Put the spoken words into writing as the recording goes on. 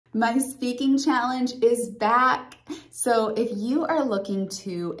My speaking challenge is back. So if you are looking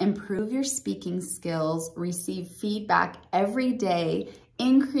to improve your speaking skills, receive feedback every day,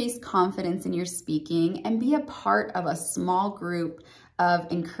 increase confidence in your speaking, and be a part of a small group of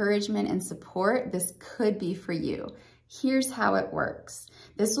encouragement and support, this could be for you. Here's how it works.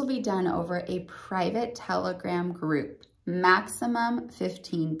 This will be done over a private Telegram group, maximum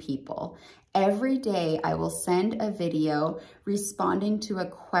 15 people. Every day I will send a video responding to a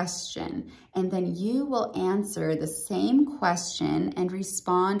question, and then you will answer the same question and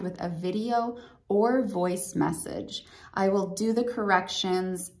respond with a video or voice message. I will do the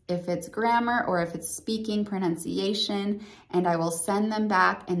corrections if it's grammar or if it's speaking pronunciation, and I will send them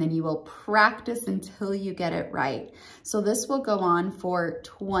back, and then you will practice until you get it right. So this will go on for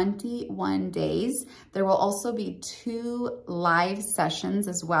 21 days. There will also be 2 live sessions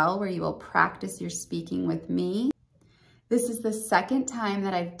as well where you will practice your speaking with me. This is the second time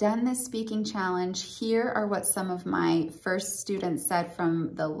that I've done this speaking challenge. Here are what some of my first students said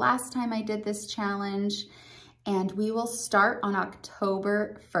from the last time I did this challenge. And we will start on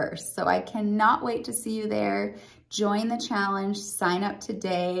October 1st. So I cannot wait to see you there. Join the challenge, sign up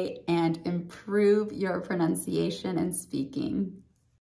today, and improve your pronunciation and speaking.